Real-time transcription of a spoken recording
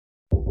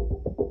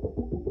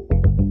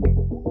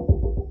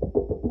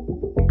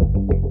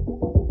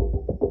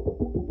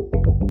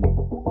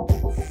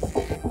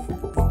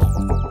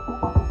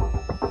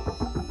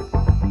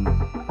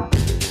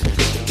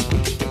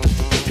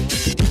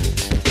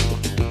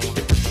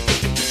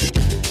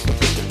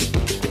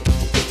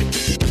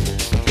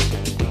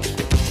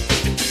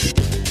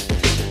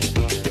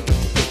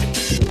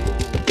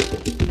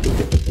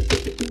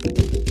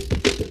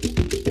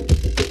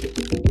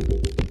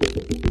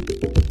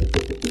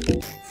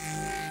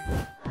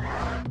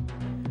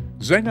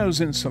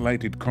ZEGO's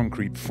insulated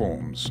concrete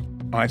forms,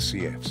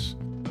 ICFs,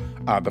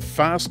 are the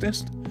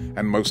fastest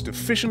and most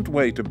efficient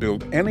way to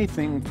build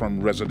anything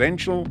from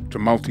residential to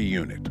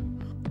multi-unit.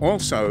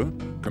 Also,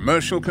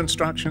 commercial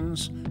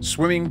constructions,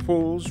 swimming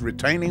pools,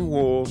 retaining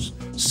walls,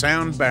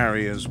 sound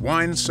barriers,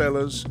 wine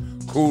cellars,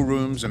 cool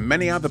rooms, and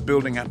many other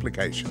building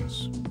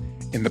applications.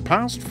 In the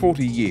past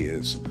 40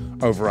 years,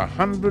 over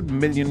 100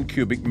 million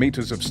cubic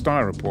meters of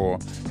styropor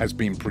has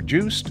been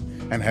produced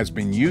and has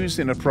been used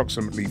in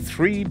approximately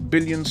 3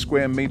 billion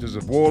square meters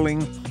of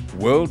walling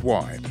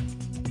worldwide.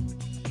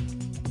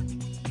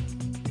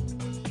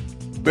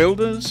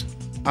 Builders,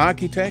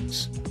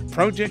 architects,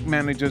 project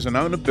managers and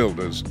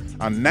owner-builders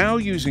are now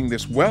using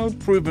this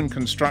well-proven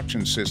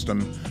construction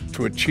system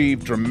to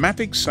achieve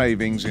dramatic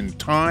savings in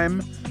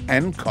time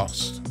and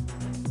cost.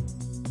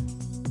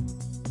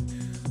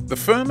 The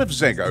firm of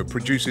ZEGO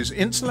produces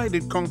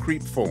insulated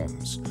concrete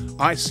forms,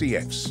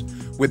 ICFs.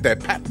 With their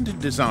patented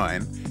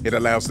design, it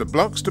allows the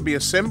blocks to be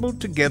assembled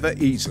together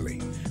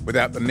easily,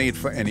 without the need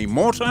for any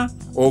mortar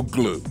or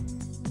glue.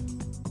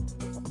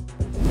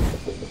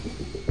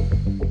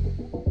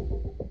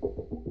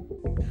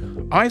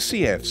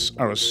 ICFs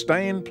are a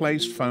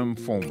stay-in-place foam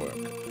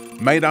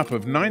formwork made up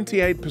of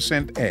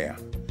 98% air.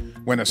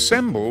 When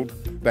assembled,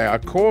 they are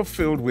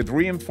core-filled with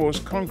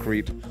reinforced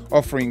concrete,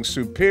 offering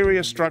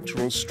superior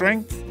structural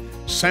strength,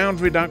 sound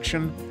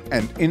reduction,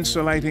 and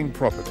insulating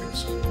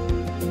properties.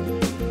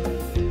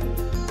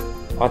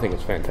 I think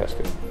it's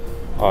fantastic.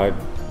 I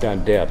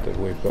don't doubt that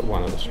we've got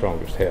one of the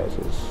strongest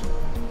houses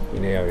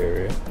in our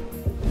area.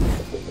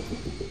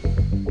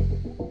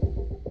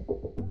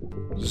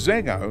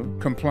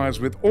 ZEGO complies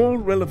with all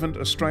relevant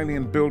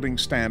Australian building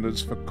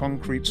standards for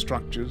concrete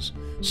structures,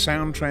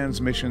 sound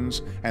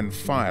transmissions and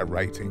fire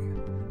rating.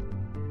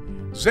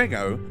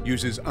 ZEGO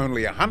uses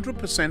only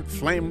 100%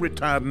 flame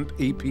retardant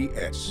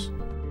EPS.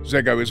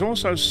 ZEGO is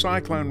also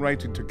cyclone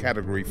rated to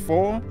Category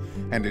 4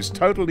 and is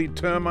totally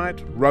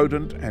termite,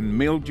 rodent and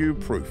mildew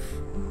proof.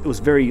 It was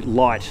very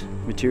light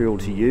material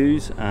to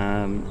use.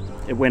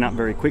 It went up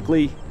very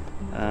quickly.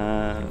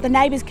 The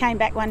neighbours came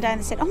back one day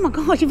and said, "Oh my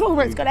God, you've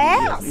almost got a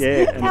house."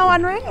 Yeah, how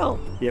unreal.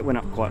 Yeah, it went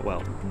up quite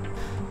well.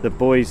 The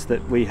boys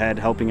that we had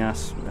helping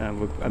us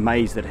were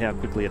amazed at how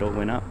quickly it all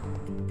went up.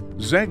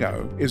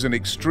 ZEGO is an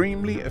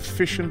extremely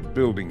efficient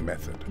building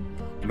method.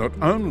 Not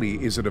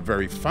only is it a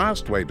very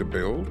fast way to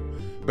build,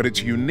 but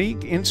its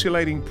unique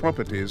insulating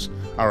properties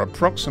are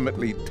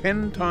approximately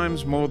 10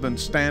 times more than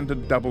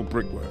standard double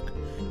brickwork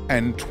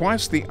and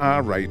twice the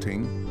R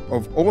rating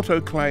of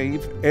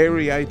autoclave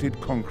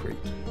aerated concrete.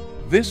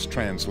 This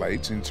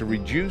translates into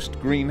reduced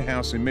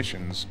greenhouse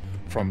emissions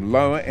from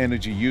lower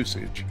energy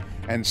usage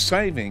and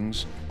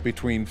savings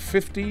between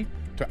 50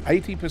 to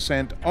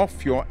 80%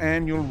 off your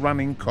annual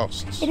running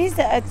costs.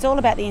 It's all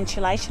about the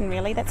insulation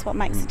really, that's what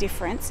makes the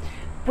difference.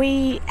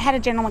 We had a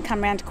gentleman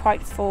come round to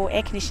quote for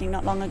air conditioning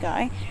not long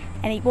ago,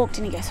 and he walked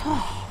in and he goes,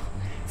 "Oh,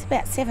 it's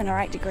about 7 or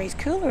 8 degrees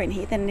cooler in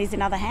here than it is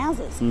in other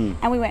houses."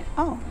 And we went,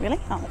 "Oh, really?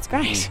 Oh, that's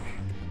great."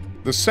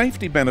 The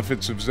safety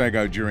benefits of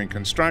ZEGO during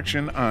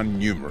construction are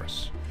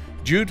numerous.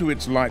 Due to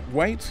its light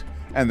weight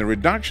and the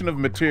reduction of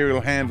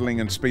material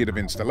handling and speed of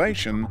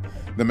installation,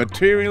 the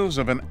materials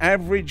of an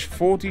average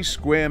 40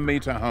 square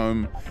metre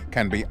home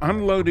can be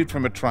unloaded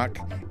from a truck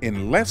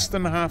in less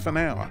than half an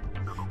hour,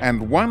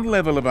 and one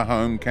level of a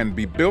home can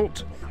be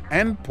built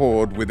and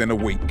poured within a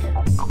week.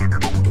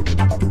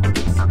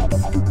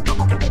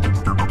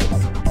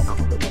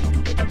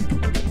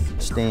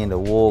 Stand a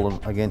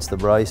wall against the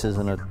braces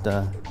and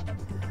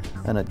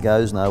it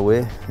goes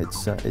nowhere.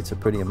 It's a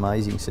pretty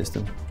amazing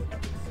system.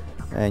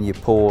 And you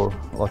pour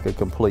like a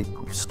complete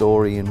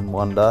story in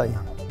one day.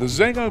 The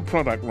ZEGO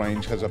product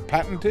range has a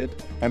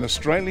patented and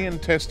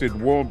Australian-tested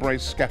wall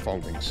brace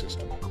scaffolding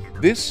system.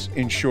 This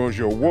ensures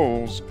your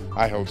walls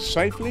are held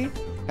safely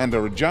and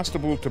are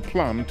adjustable to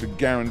plumb to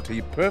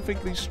guarantee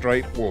perfectly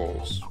straight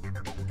walls.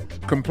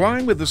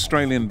 Complying with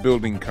Australian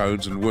building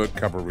codes and work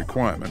cover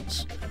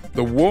requirements,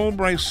 the wall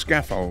brace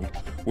scaffold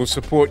will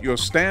support your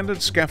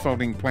standard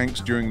scaffolding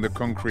planks during the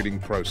concreting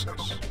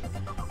process.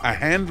 A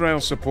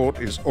handrail support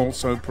is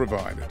also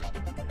provided.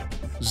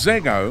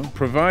 ZEGO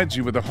provides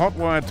you with a hot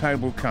wire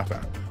table cutter,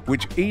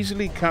 which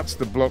easily cuts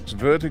the blocks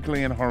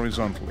vertically and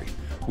horizontally,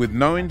 with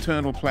no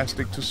internal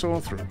plastic to saw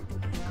through.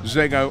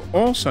 ZEGO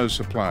also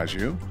supplies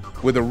you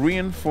with a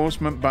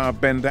reinforcement bar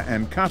bender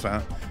and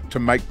cutter to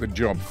make the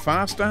job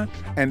faster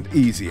and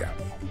easier.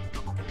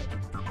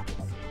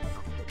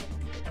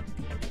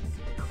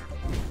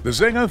 The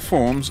ZEGO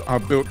forms are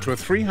built to a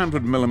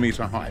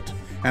 300mm height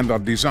and are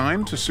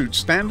designed to suit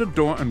standard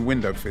door and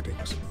window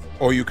fittings,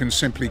 or you can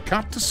simply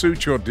cut to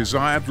suit your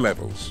desired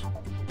levels.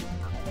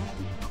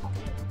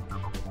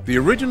 The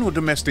original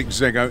domestic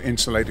ZEGO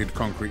insulated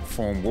concrete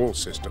form wall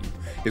system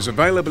is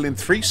available in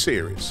 3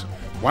 series,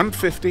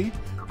 150,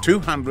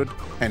 200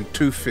 and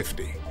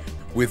 250,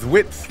 with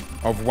width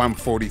of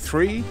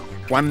 143,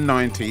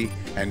 190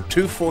 and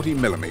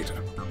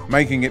 240mm,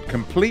 making it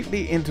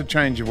completely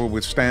interchangeable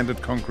with standard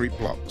concrete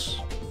blocks.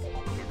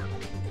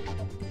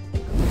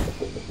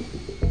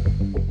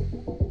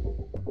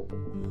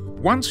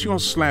 Once your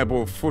slab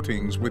or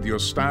footings with your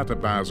starter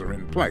bars are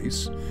in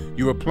place,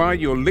 you apply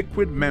your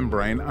liquid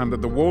membrane under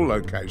the wall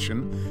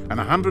location and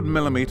 100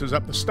 mm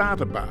up the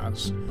starter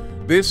bars.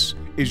 This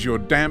is your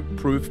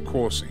damp-proof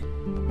coursing.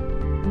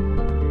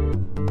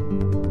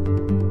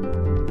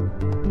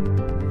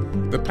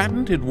 The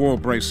patented wall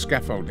brace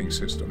scaffolding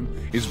system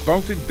is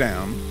bolted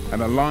down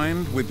and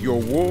aligned with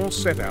your wall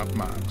set-out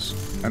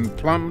marks and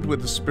plumbed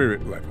with the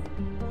spirit level.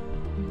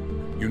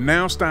 You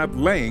now start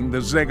laying the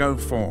ZEGO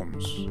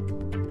forms.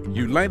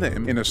 You lay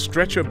them in a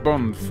stretcher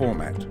bond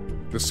format,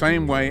 the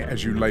same way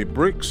as you lay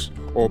bricks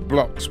or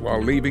blocks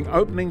while leaving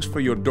openings for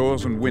your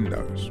doors and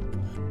windows.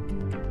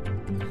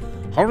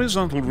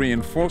 Horizontal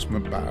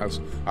reinforcement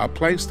bars are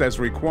placed as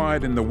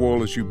required in the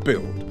wall as you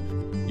build.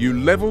 You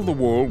level the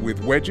wall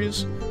with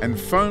wedges and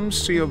foam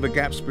seal the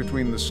gaps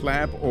between the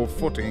slab or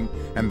footing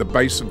and the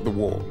base of the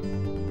wall.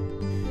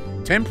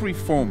 Temporary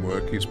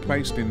formwork is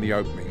placed in the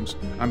openings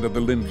under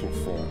the lintel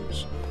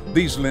forms.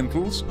 These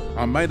lintels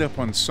are made up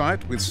on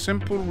site with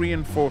simple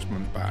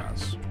reinforcement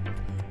bars.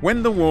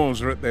 When the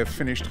walls are at their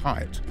finished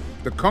height,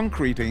 the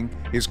concreting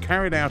is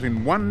carried out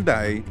in one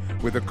day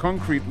with a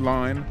concrete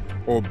line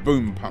or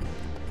boom pump.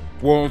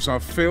 Walls are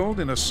filled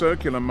in a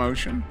circular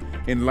motion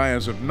in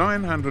layers of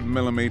 900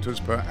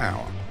 mm per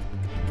hour.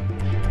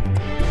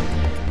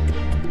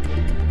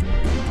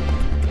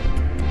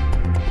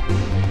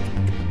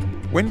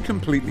 When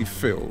completely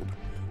filled,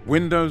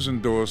 windows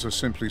and doors are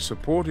simply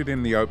supported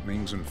in the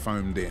openings and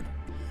foamed in.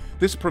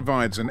 This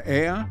provides an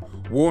air,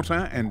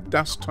 water and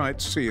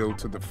dust-tight seal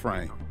to the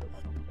frame.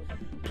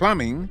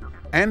 Plumbing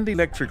and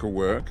electrical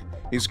work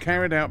is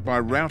carried out by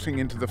routing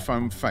into the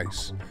foam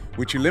face,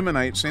 which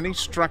eliminates any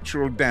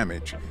structural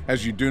damage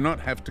as you do not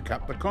have to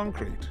cut the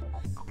concrete.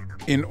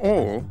 In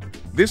all,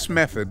 this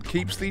method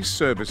keeps these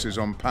services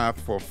on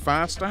path for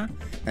faster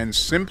and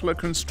simpler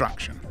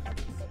construction.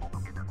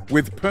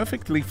 With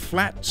perfectly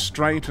flat,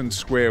 straight and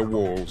square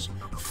walls,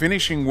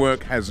 finishing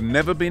work has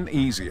never been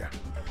easier.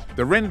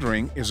 The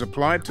rendering is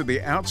applied to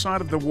the outside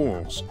of the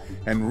walls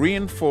and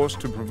reinforced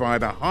to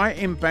provide a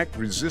high-impact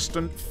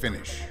resistant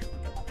finish.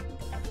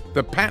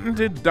 The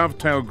patented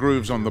dovetail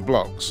grooves on the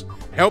blocks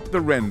help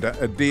the render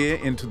adhere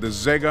into the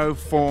ZEGO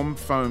form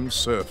foam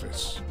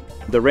surface.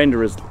 The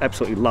renderers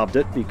absolutely loved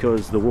it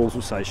because the walls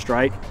were so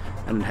straight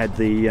and had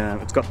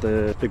it's got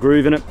the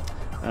groove in it,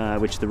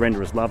 which the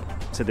renderers love.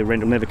 So the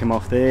render will never come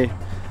off there,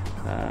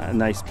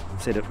 and they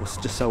said it was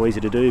just so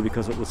easy to do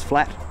because it was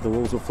flat. The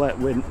walls were flat,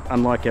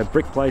 unlike a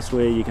brick place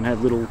where you can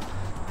have little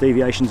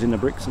deviations in the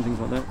bricks and things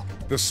like that.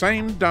 The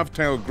same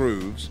dovetail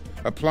grooves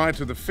apply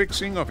to the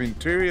fixing of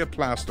interior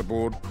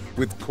plasterboard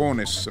with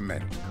cornice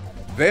cement.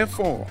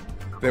 Therefore,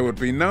 there would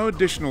be no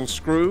additional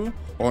screw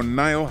or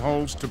nail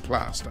holes to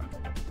plaster.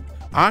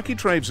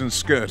 Architraves and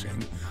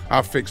skirting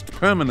are fixed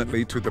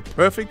permanently to the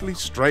perfectly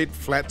straight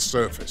flat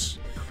surface,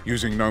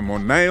 using no more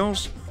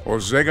nails or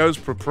ZEGO's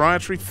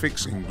proprietary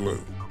fixing glue.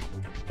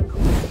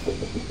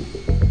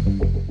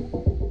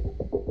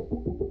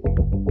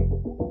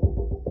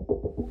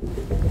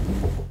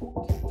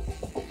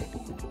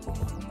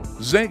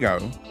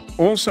 ZEGO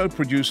also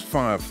produced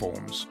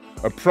FireForms,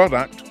 a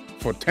product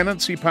for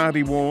tenancy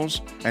party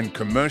walls and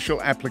commercial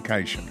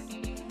application.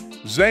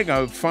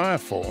 ZEGO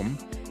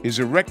FireForm is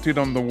erected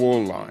on the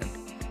wall line,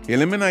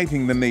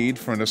 eliminating the need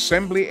for an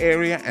assembly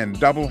area and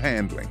double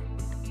handling.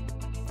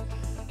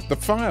 The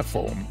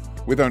FireForm,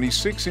 with only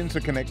 6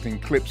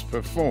 interconnecting clips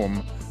per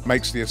form,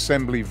 makes the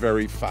assembly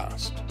very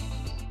fast.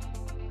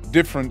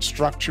 Different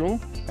structural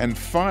and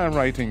fire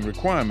rating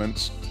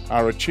requirements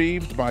are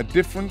achieved by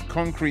different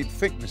concrete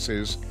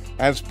thicknesses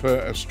as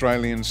per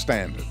Australian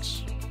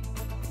standards.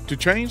 To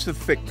change the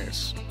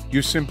thickness,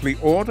 you simply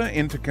order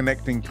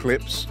interconnecting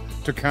clips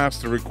to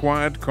cast the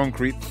required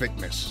concrete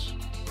thickness.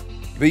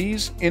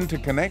 These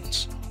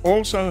interconnects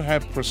also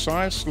have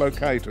precise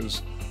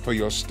locators for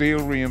your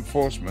steel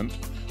reinforcement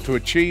to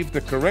achieve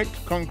the correct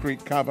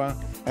concrete cover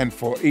and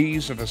for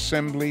ease of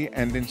assembly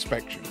and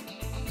inspection.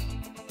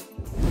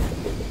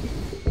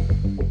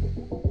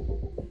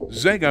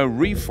 ZEGO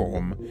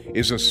Reform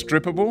is a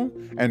strippable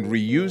and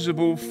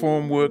reusable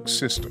formwork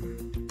system.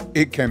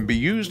 It can be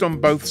used on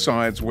both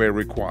sides where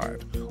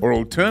required, or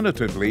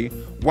alternatively,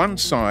 one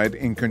side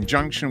in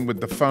conjunction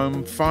with the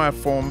foam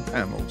FireForm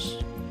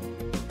panels.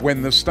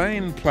 When the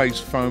stay-in-place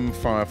foam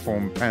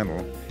FireForm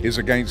panel is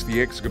against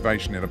the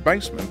excavation in a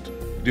basement,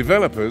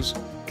 developers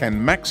can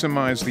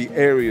maximize the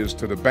areas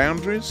to the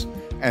boundaries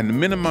and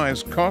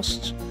minimize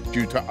costs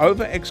due to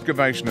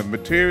over-excavation of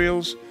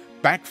materials,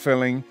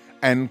 backfilling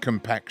and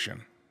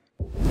compaction.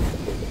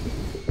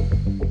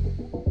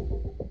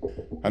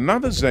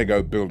 Another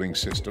ZEGO building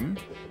system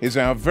is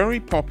our very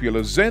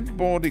popular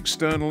Z-board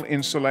external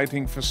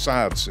insulating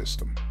facade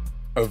system,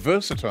 a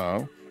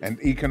versatile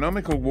and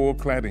economical wall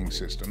cladding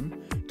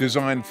system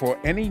designed for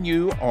any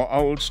new or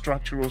old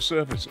structural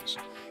surfaces,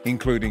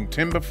 including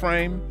timber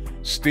frame,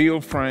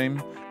 steel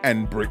frame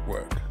and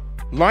brickwork.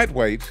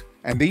 Lightweight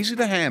and easy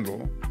to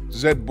handle,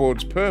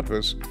 Z-board's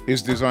purpose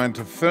is designed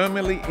to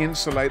thermally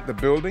insulate the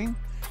building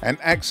and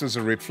acts as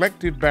a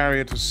reflective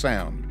barrier to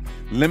sound,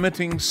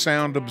 limiting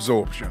sound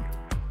absorption.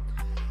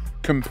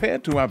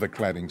 Compared to other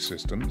cladding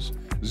systems,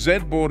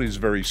 Z-board is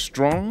very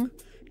strong,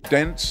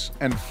 dense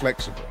and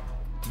flexible.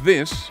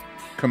 This,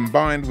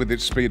 combined with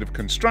its speed of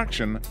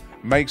construction,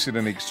 makes it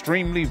an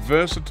extremely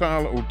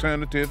versatile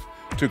alternative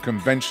to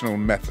conventional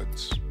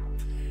methods.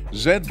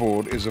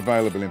 Z-board is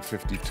available in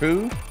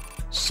 52,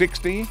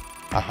 60,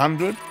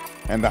 100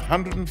 and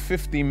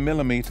 150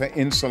 mm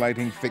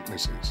insulating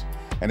thicknesses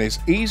and is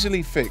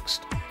easily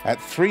fixed at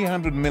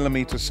 300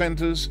 mm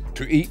centres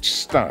to each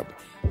stub.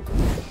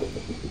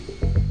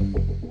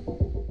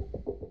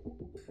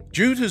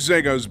 Due to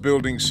ZEGO's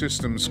building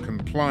systems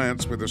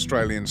compliance with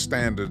Australian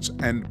standards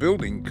and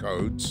building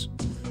codes,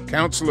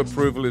 council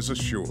approval is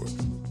assured.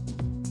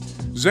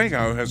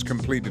 ZEGO has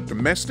completed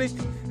domestic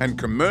and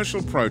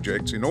commercial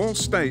projects in all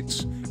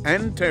states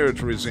and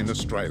territories in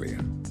Australia.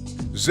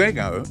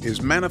 ZEGO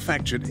is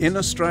manufactured in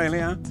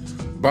Australia,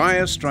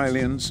 by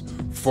Australians,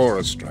 for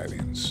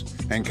Australians,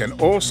 and can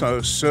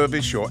also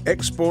service your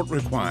export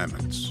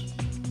requirements.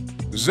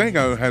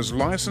 ZEGO has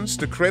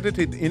licensed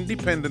accredited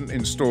independent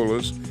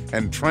installers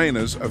and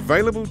trainers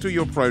available to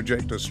your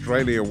project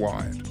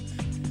Australia-wide.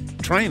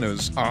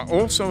 Trainers are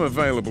also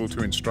available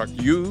to instruct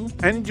you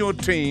and your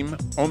team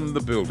on the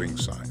building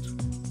site.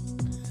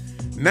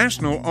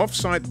 National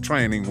off-site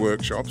training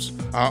workshops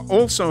are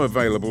also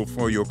available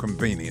for your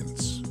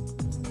convenience.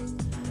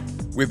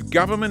 With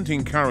government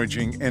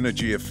encouraging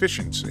energy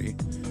efficiency,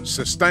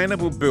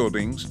 sustainable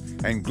buildings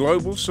and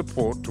global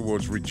support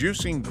towards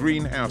reducing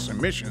greenhouse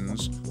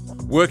emissions,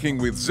 working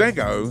with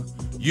ZEGO,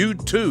 you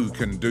too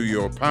can do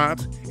your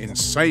part in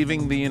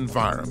saving the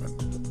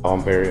environment.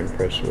 I'm very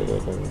impressed with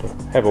it and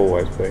have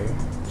always been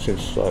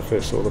since I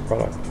first saw the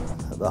product.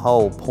 The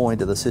whole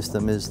point of the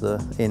system is the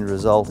end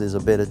result is a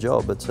better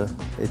job.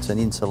 It's an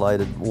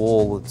insulated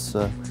wall that's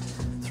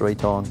 3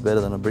 times better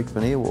than a brick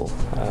veneer wall.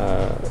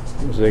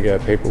 ZEGO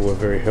people were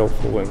very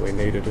helpful when we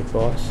needed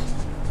advice.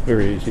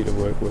 Very easy to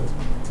work with,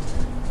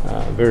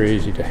 very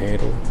easy to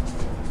handle.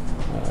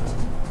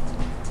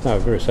 No,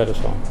 very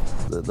satisfying.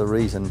 The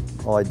reason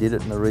I did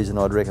it and the reason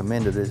I'd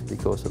recommend it is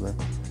because of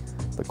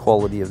the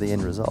quality of the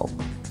end result.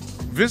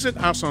 Visit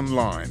us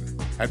online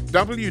at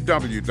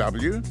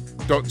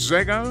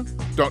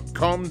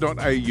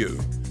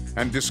www.zego.com.au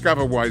and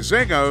discover why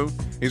ZEGO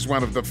is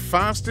one of the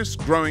fastest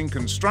growing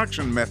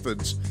construction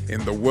methods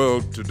in the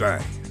world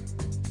today.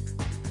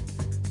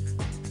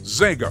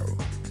 ZEGO.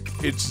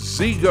 It's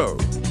ZEGO.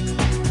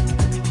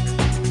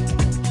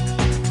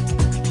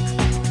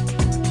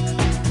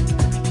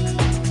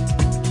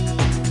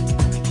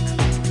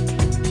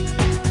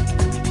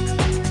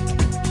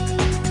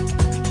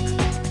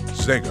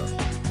 ZEGO,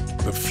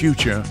 the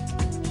future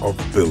of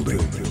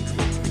building.